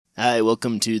Hi,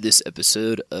 welcome to this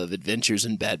episode of Adventures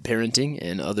in Bad Parenting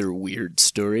and Other Weird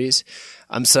Stories.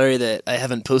 I'm sorry that I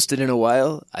haven't posted in a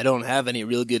while. I don't have any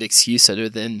real good excuse other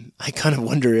than I kind of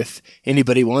wonder if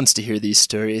anybody wants to hear these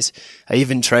stories. I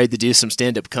even tried to do some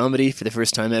stand-up comedy for the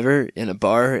first time ever in a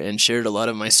bar and shared a lot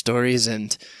of my stories,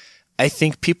 and I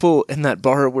think people in that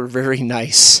bar were very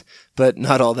nice, but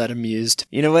not all that amused.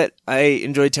 You know what? I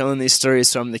enjoy telling these stories,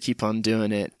 so I'm going to keep on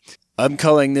doing it. I'm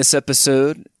calling this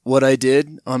episode What I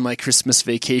Did on My Christmas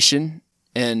Vacation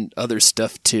and Other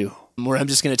Stuff Too, where I'm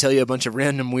just going to tell you a bunch of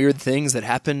random weird things that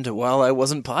happened while I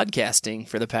wasn't podcasting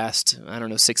for the past,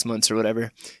 6 months or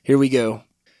whatever. Here we go.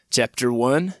 Chapter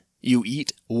 1, You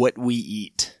Eat What We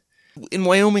Eat. In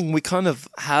Wyoming, we kind of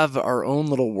have our own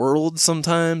little world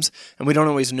sometimes, and we don't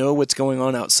always know what's going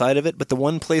on outside of it, but the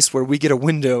one place where we get a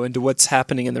window into what's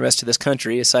happening in the rest of this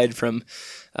country, aside from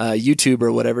YouTube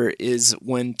or whatever, is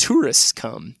when tourists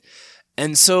come.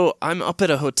 And so I'm up at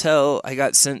a hotel. I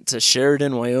got sent to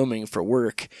Sheridan, Wyoming for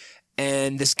work,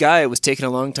 and this guy was taking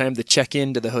a long time to check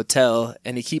into the hotel,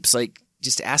 and he keeps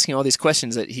just asking all these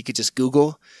questions that he could just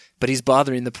Google, but he's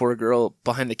bothering the poor girl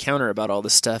behind the counter about all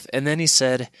this stuff. And then he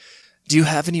said, "Do you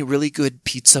have any really good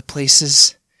pizza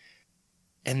places?"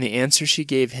 And the answer she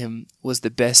gave him was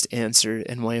the best answer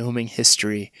in Wyoming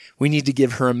history. We need to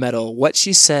give her a medal. What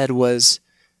she said was,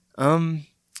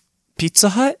 Pizza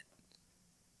Hut?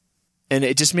 And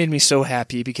it just made me so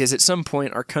happy because at some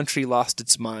point our country lost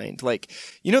its mind.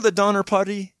 The Donner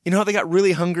Party? You know how they got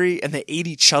really hungry and they ate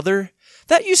each other?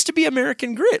 That used to be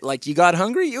American grit. You got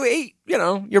hungry, you ate,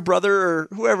 your brother or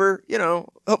whoever,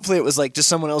 hopefully it was just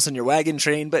someone else in your wagon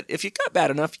train. But if you got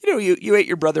bad enough, you ate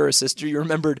your brother or sister. You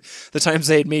remembered the times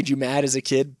they had made you mad as a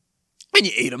kid and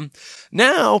you ate them.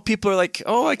 Now people are like,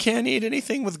 oh, I can't eat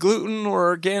anything with gluten or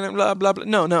organic, blah, blah, blah.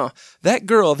 No. That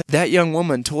girl, that young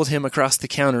woman told him across the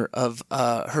counter of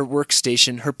her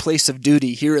workstation, her place of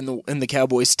duty here in the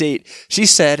cowboy state. She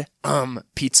said,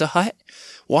 Pizza Hut?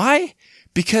 Why?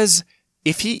 Because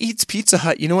if he eats Pizza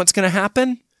Hut, you know what's going to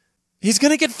happen? He's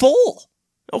going to get full,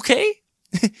 okay?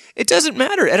 It doesn't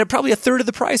matter. At probably a third of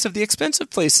the price of the expensive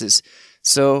places.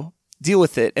 So deal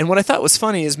with it. And what I thought was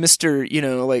funny is Mr.,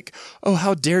 oh,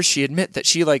 how dare she admit that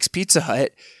she likes Pizza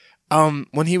Hut?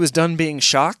 When he was done being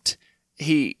shocked,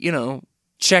 he,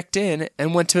 checked in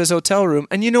and went to his hotel room.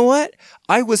 And you know what?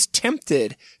 I was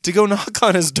tempted to go knock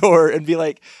on his door and be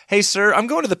like, hey, sir, I'm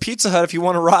going to the Pizza Hut if you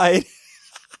want to ride.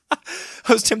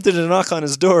 I was tempted to knock on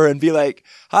his door and be like,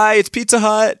 hi, it's Pizza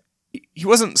Hut. He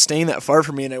wasn't staying that far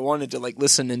from me, and I wanted to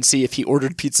listen and see if he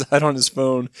ordered Pizza Hut on his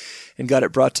phone and got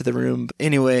it brought to the room.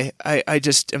 Anyway, I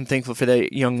just am thankful for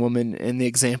that young woman and the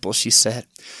example she set.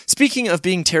 Speaking of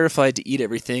being terrified to eat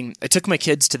everything, I took my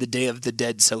kids to the Day of the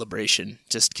Dead celebration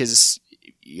just because,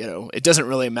 it doesn't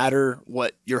really matter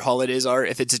what your holidays are.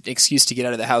 If it's an excuse to get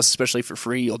out of the house, especially for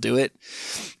free, you'll do it.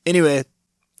 Anyway,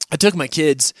 I took my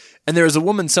kids, and there was a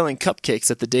woman selling cupcakes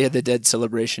at the Day of the Dead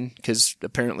celebration, because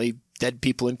apparently dead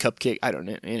people in cupcake, I don't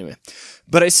know, anyway.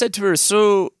 But I said to her,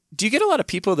 so do you get a lot of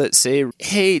people that say,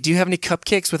 hey, do you have any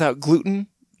cupcakes without gluten?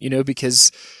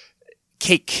 Because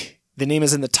cake, the name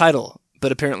is in the title,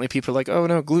 but apparently people are like, oh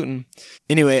no, gluten.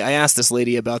 Anyway, I asked this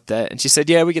lady about that, and she said,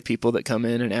 yeah, we get people that come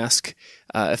in and ask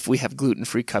if we have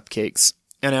gluten-free cupcakes.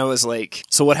 And I was like,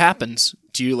 so what happens?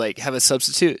 Do you have a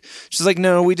substitute? She's like,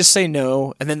 no, we just say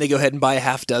no. And then they go ahead and buy a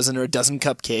half dozen or a dozen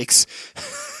cupcakes,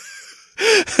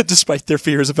 despite their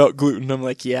fears about gluten. I'm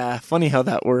like, yeah, funny how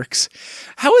that works.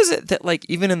 How is it that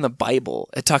even in the Bible,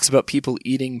 it talks about people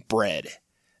eating bread?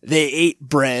 They ate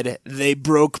bread. They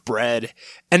broke bread.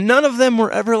 And none of them were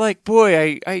ever like,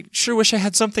 boy, I sure wish I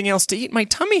had something else to eat. My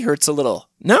tummy hurts a little.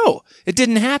 No, it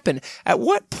didn't happen. At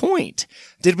what point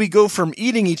did we go from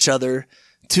eating each other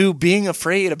to being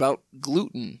afraid about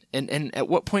gluten? And at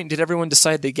what point did everyone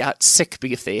decide they got sick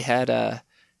if they had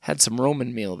some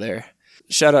Roman meal there?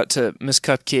 Shout out to Miss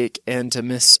Cupcake and to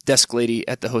Miss Desk Lady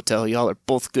at the hotel. Y'all are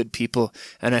both good people,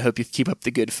 and I hope you keep up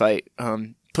the good fight,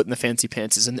 putting the fancy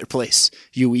pants in their place.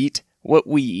 You eat what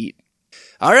we eat.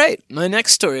 All right, my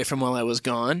next story from while I was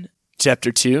gone.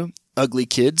 Chapter 2, Ugly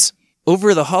Kids.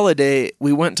 Over the holiday,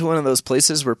 we went to one of those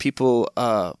places where people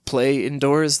play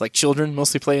indoors, children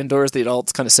mostly play indoors. The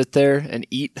adults kind of sit there and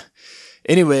eat.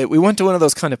 Anyway, we went to one of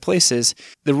those kind of places.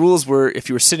 The rules were if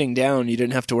you were sitting down, you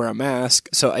didn't have to wear a mask.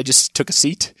 So I just took a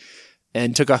seat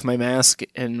and took off my mask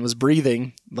and was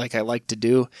breathing like I like to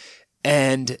do.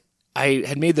 And I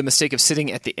had made the mistake of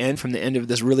sitting at the end from the end of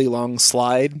this really long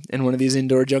slide in one of these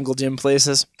indoor jungle gym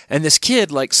places. And this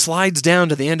kid like slides down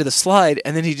to the end of the slide,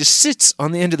 and then he just sits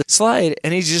on the end of the slide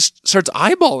and he just starts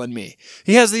eyeballing me.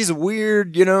 He has these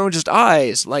weird, just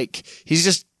eyes. Like he's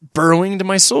just burrowing into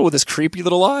my soul with his creepy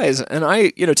little eyes. And I,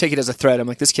 take it as a threat. I'm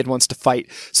like, this kid wants to fight.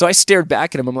 So I stared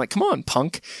back at him. I'm like, come on,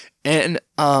 punk. And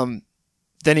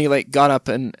then he like got up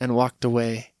and walked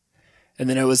away. And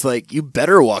then I was like, you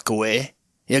better walk away.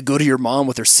 Yeah, go to your mom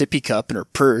with her sippy cup and her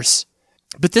purse.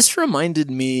 But this reminded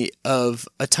me of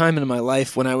a time in my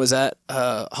life when I was at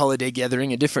a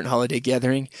different holiday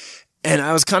gathering, and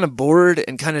I was kind of bored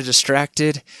and kind of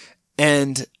distracted,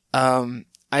 and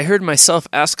I heard myself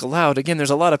ask aloud, again, there's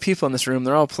a lot of people in this room,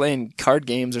 they're all playing card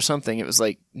games or something, it was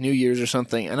like New Year's or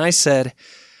something, and I said,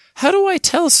 how do I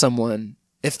tell someone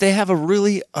if they have a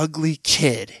really ugly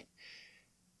kid?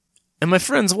 And my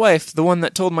friend's wife, the one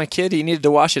that told my kid he needed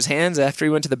to wash his hands after he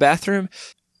went to the bathroom,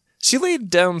 she laid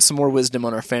down some more wisdom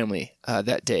on our family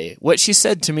that day. What she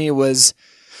said to me was,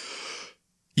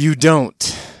 you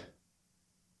don't.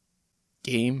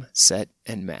 Game, set,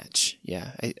 and match.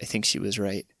 Yeah, I think she was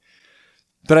right.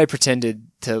 But I pretended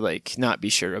to like not be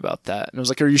sure about that. And I was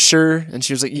like, are you sure? And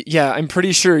she was like, yeah, I'm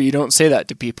pretty sure you don't say that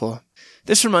to people.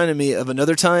 This reminded me of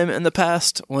another time in the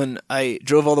past when I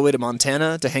drove all the way to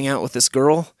Montana to hang out with this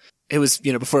girl. It was,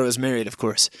 before I was married, of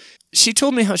course. She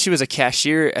told me how she was a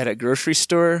cashier at a grocery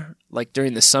store, like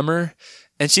during the summer.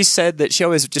 And she said that she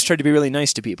always just tried to be really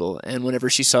nice to people. And whenever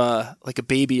she saw like a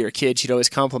baby or a kid, she'd always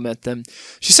compliment them.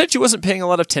 She said she wasn't paying a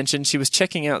lot of attention. She was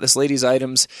checking out this lady's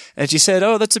items. And she said,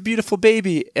 oh, that's a beautiful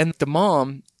baby. And the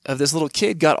mom of this little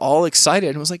kid got all excited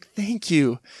and was like, thank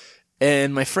you.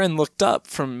 And my friend looked up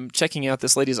from checking out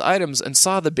this lady's items and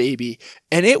saw the baby.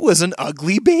 And it was an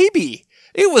ugly baby.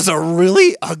 It was a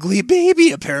really ugly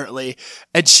baby, apparently.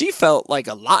 And she felt like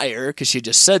a liar because she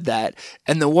just said that.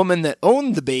 And the woman that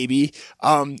owned the baby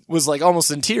was like almost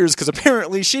in tears because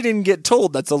apparently she didn't get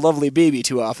told that's a lovely baby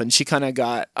too often. She kind of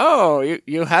got, oh,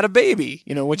 you had a baby,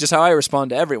 which is how I respond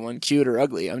to everyone, cute or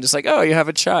ugly. I'm just like, oh, you have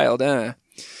a child. I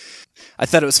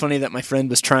thought it was funny that my friend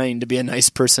was trying to be a nice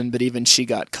person, but even she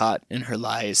got caught in her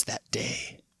lies that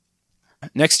day.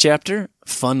 Next chapter,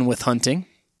 fun with hunting.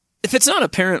 If it's not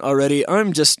apparent already,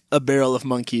 I'm just a barrel of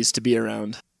monkeys to be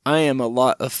around. I am a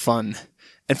lot of fun.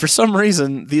 And for some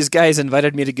reason, these guys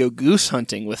invited me to go goose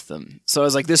hunting with them. So I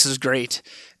was like, this is great.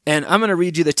 And I'm going to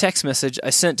read you the text message I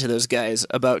sent to those guys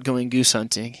about going goose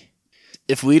hunting.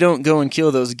 If we don't go and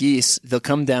kill those geese, they'll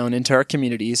come down into our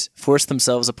communities, force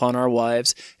themselves upon our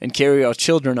wives, and carry our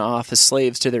children off as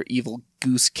slaves to their evil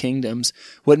goose kingdoms.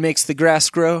 What makes the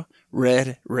grass grow?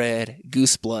 Red, red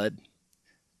goose blood.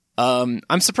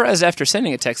 I'm surprised after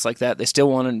sending a text like that, they still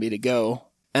wanted me to go.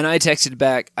 And I texted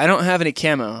back, I don't have any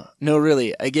camo. No,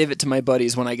 really, I gave it to my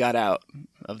buddies when I got out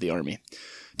of the army.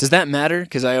 Does that matter?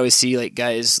 Because I always see like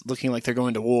guys looking like they're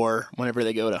going to war whenever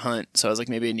they go to hunt. So I was like,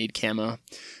 maybe I need camo.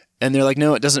 And they're like,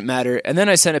 no, it doesn't matter. And then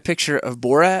I sent a picture of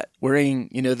Borat wearing,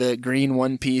 the green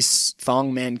one-piece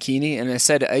thong mankini. And I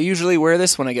said, I usually wear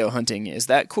this when I go hunting. Is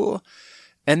that cool?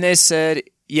 And they said,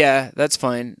 yeah, that's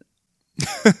fine.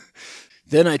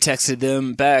 Then I texted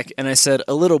them back and I said,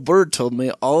 a little bird told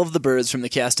me all of the birds from the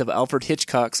cast of Alfred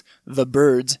Hitchcock's The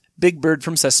Birds, Big Bird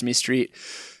from Sesame Street,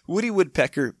 Woody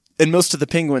Woodpecker, and most of the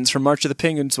penguins from March of the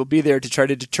Penguins will be there to try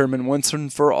to determine once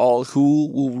and for all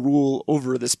who will rule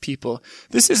over this people.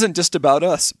 This isn't just about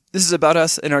us. This is about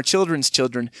us and our children's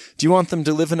children. Do you want them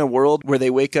to live in a world where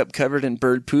they wake up covered in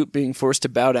bird poop, being forced to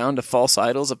bow down to false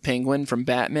idols of Penguin from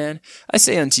Batman? I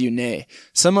say unto you, nay.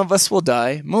 Some of us will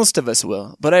die, most of us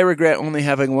will, but I regret only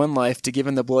having one life to give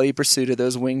in the bloody pursuit of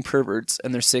those winged perverts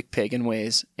and their sick pagan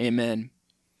ways. Amen.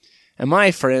 And my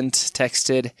friend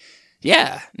texted,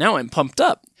 yeah, now I'm pumped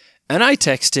up. And I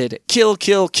texted, kill,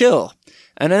 kill, kill.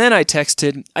 And then I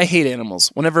texted, I hate animals.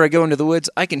 Whenever I go into the woods,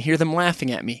 I can hear them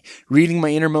laughing at me, reading my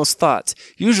innermost thoughts.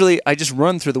 Usually, I just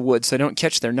run through the woods so I don't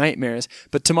catch their nightmares.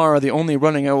 But tomorrow, the only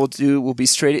running I will do will be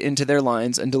straight into their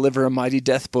lines and deliver a mighty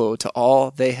death blow to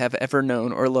all they have ever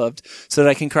known or loved, so that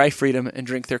I can cry freedom and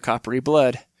drink their coppery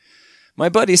blood. My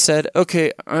buddy said,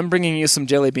 okay, I'm bringing you some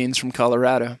jelly beans from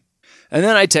Colorado. And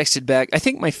then I texted back, I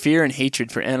think my fear and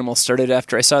hatred for animals started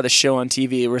after I saw the show on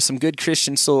TV where some good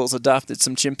Christian souls adopted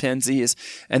some chimpanzees,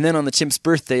 and then on the chimp's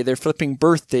birthday, they're flipping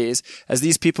birthdays. As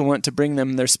these people went to bring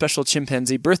them their special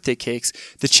chimpanzee birthday cakes,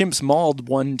 the chimps mauled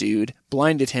one dude,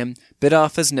 blinded him, bit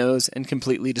off his nose, and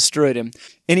completely destroyed him.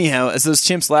 Anyhow, as those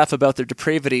chimps laugh about their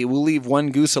depravity, we'll leave one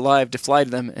goose alive to fly to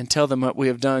them and tell them what we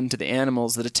have done to the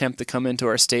animals that attempt to come into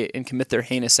our state and commit their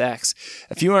heinous acts.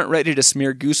 If you aren't ready to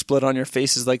smear goose blood on your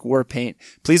faces like war paint,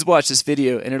 please watch this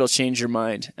video and it'll change your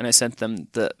mind. And I sent them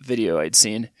the video I'd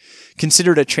seen.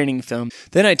 Consider it a training film.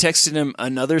 Then I texted him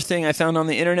another thing I found on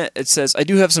the internet. It says, I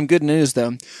do have some good news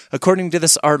though. According to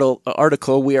this article,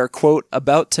 we are, quote,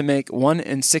 about to make 1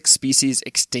 in 6 species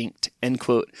extinct, end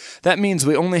quote. That means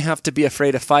we only have to be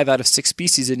afraid of 5 out of 6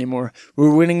 species anymore.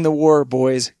 We're winning the war,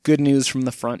 boys. Good news from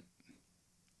the front.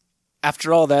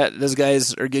 After all that, those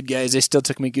guys are good guys. They still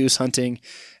took me goose hunting.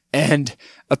 And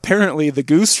apparently the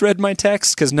goose read my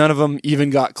text because none of them even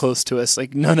got close to us.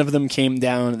 Like, none of them came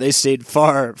down. They stayed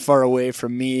far, far away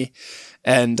from me.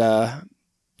 And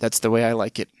that's the way I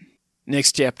like it.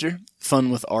 Next chapter,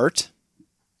 fun with art.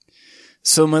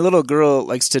 So my little girl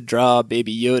likes to draw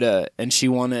Baby Yoda, and she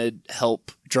wanted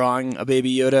help drawing a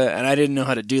Baby Yoda, and I didn't know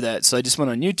how to do that, so I just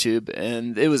went on YouTube,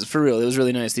 and it was, for real, it was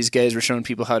really nice. These guys were showing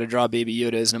people how to draw Baby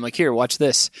Yodas, and I'm like, here, watch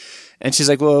this. And she's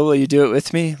like, well, will you do it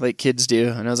with me? Like kids do.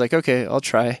 And I was like, okay, I'll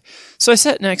try. So I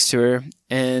sat next to her,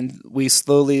 and we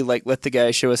slowly, let the guy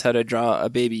show us how to draw a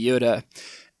Baby Yoda.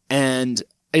 And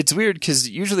it's weird, because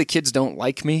usually kids don't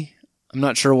like me. I'm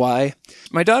not sure why.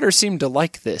 My daughter seemed to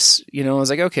like this. I was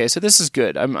like, okay, so this is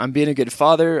good. I'm being a good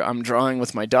father. I'm drawing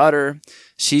with my daughter.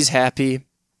 She's happy.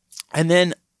 And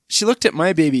then she looked at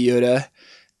my Baby Yoda,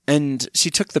 and she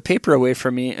took the paper away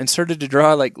from me and started to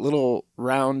draw little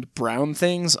round brown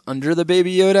things under the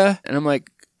Baby Yoda. And I'm like,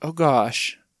 oh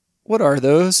gosh, what are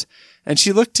those? And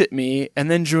she looked at me and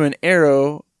then drew an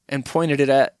arrow and pointed it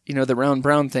at, the round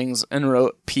brown things and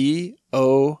wrote P-O-O-P.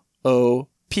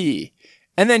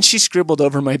 And then she scribbled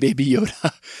over my Baby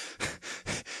Yoda.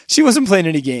 She wasn't playing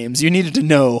any games. You needed to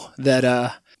know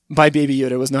that my Baby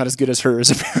Yoda was not as good as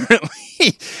hers,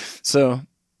 apparently. So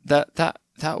that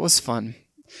was fun.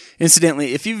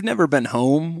 Incidentally, if you've never been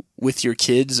home with your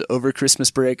kids over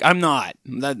Christmas break, I'm not.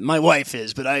 My wife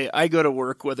is, but I go to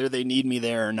work whether they need me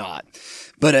there or not.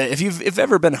 But if you've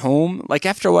ever been home,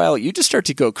 after a while, you just start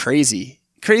to go crazy.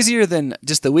 Crazier than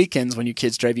just the weekends when your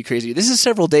kids drive you crazy. This is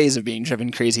several days of being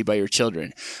driven crazy by your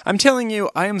children. I'm telling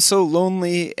you, I am so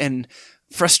lonely and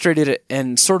frustrated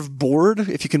and sort of bored,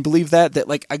 if you can believe that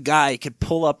a guy could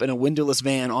pull up in a windowless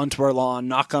van onto our lawn,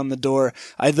 knock on the door.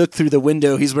 I look through the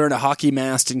window. He's wearing a hockey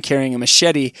mask and carrying a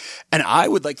machete. And I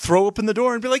would throw open the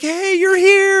door and be like, hey, you're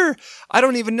here. I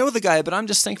don't even know the guy, but I'm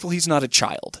just thankful he's not a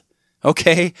child.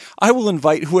 Okay, I will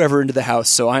invite whoever into the house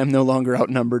so I am no longer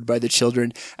outnumbered by the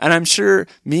children, and I'm sure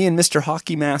me and Mr.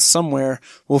 Hockey Mask somewhere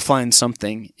will find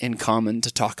something in common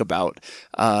to talk about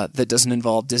that doesn't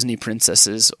involve Disney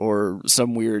princesses or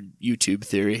some weird YouTube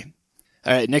theory.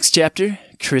 All right, next chapter,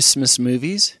 Christmas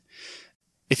movies.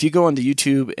 If you go onto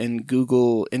YouTube and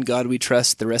Google In God We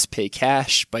Trust, The Rest Pay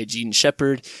Cash by Gene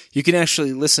Shepard, you can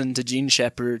actually listen to Gene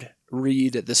Shepard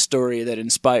read the story that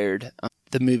inspired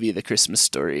the movie The Christmas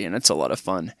Story, and it's a lot of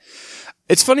fun.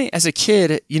 It's funny, as a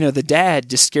kid, the dad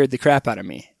just scared the crap out of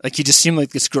me. He just seemed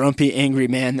like this grumpy, angry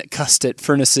man that cussed at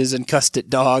furnaces and cussed at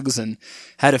dogs and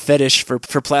had a fetish for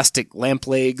plastic lamp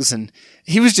legs, and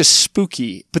he was just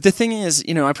spooky. But the thing is,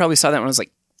 I probably saw that when I was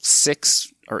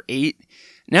 6 or 8.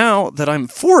 Now that I'm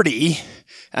 40,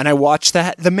 and I watch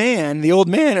that, the old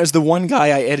man, is the one guy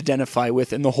I identify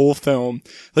with in the whole film.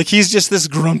 He's just this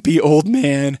grumpy old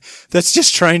man that's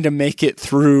just trying to make it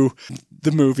through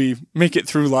the movie, make it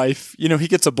through life. He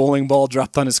gets a bowling ball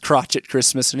dropped on his crotch at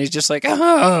Christmas, and he's just like,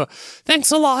 oh,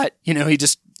 thanks a lot. He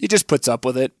just puts up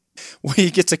with it.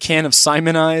 He gets a can of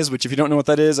Simon Eyes, which if you don't know what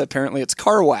that is, apparently it's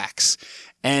car wax.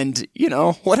 And,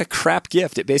 what a crap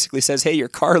gift. It basically says, hey, your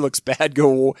car looks bad.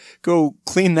 Go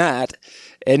clean that.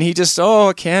 And he just,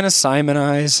 a can of Simon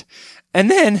Eyes. And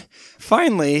then,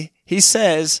 finally, he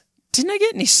says, didn't I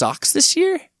get any socks this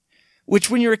year?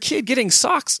 Which, when you're a kid, getting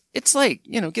socks, it's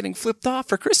getting flipped off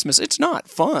for Christmas. It's not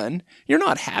fun. You're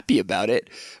not happy about it.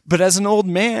 But as an old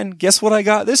man, guess what I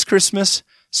got this Christmas?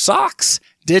 Socks.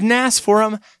 Didn't ask for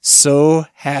them. So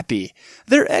happy.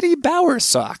 They're Eddie Bauer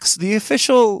socks, the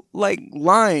official,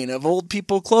 line of old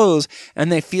people clothes,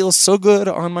 and they feel so good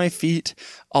on my feet.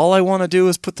 All I want to do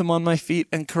is put them on my feet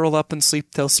and curl up and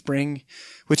sleep till spring,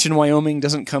 which in Wyoming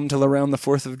doesn't come till around the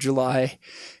 4th of July.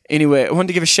 Anyway, I wanted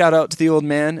to give a shout out to the old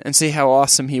man and say how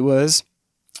awesome he was.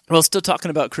 Well, still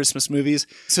talking about Christmas movies.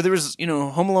 So there was,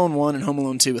 Home Alone 1 and Home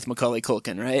Alone 2 with Macaulay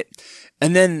Culkin, right?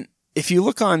 And then if you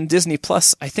look on Disney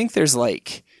Plus, I think there's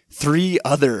 3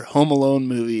 other Home Alone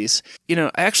movies. I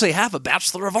actually have a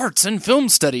Bachelor of Arts in Film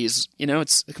Studies.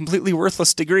 It's a completely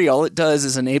worthless degree. All it does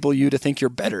is enable you to think you're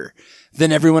better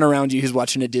than everyone around you who's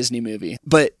watching a Disney movie.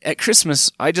 But at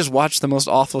Christmas, I just watch the most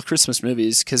awful Christmas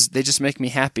movies because they just make me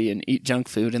happy and eat junk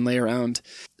food and lay around.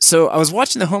 So I was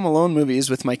watching the Home Alone movies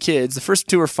with my kids. The first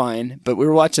 2 were fine, but we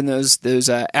were watching those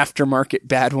aftermarket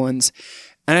bad ones.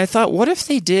 And I thought, what if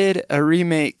they did a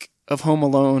remake of Home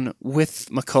Alone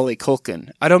with Macaulay Culkin?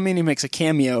 I don't mean he makes a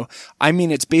cameo. I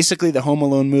mean it's basically the Home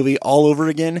Alone movie all over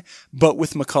again, but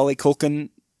with Macaulay Culkin,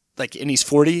 and he's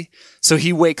 40. So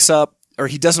he wakes up, or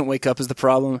he doesn't wake up is the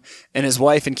problem, and his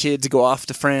wife and kids go off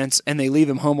to France, and they leave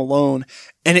him home alone.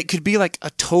 And it could be like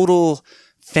a total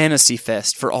fantasy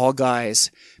fest for all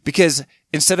guys, because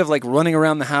instead of running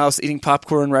around the house, eating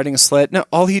popcorn, riding a sled, no,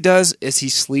 all he does is he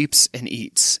sleeps and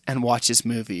eats and watches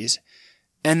movies.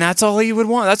 And that's all he would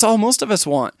want. That's all most of us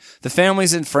want. The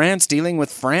family's in France dealing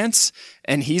with France,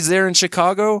 and he's there in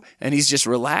Chicago, and he's just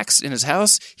relaxed in his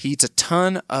house. He eats a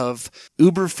ton of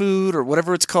Uber food or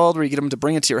whatever it's called, where you get him to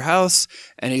bring it to your house,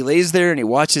 and he lays there and he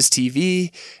watches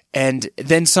TV. And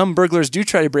then some burglars do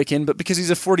try to break in, but because he's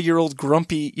a 40-year-old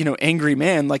grumpy, angry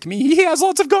man like me, he has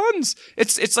lots of guns.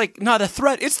 It's not a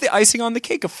threat. It's the icing on the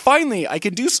cake of finally I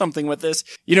can do something with this.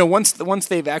 Once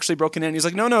they've actually broken in, he's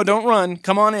like, no, don't run.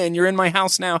 Come on in. You're in my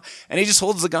house now. And he just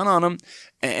holds the gun on him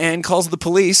and calls the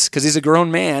police because he's a grown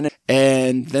man.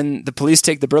 And then the police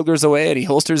take the burglars away and he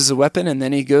holsters his weapon and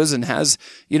then he goes and has,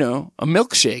 a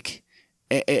milkshake.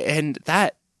 And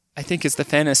that, I think, is the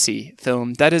fantasy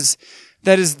film. That is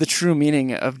the true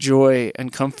meaning of joy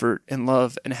and comfort and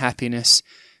love and happiness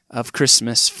of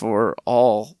Christmas for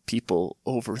all people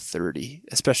over 30,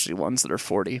 especially ones that are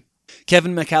 40.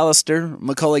 Kevin McAllister,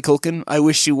 Macaulay Culkin, I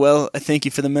wish you well. I thank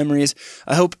you for the memories.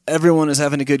 I hope everyone is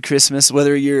having a good Christmas,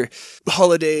 whether you're a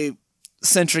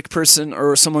holiday-centric person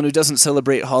or someone who doesn't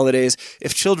celebrate holidays.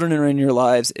 If children are in your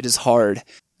lives, it is hard,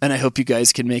 and I hope you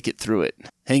guys can make it through it.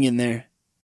 Hang in there.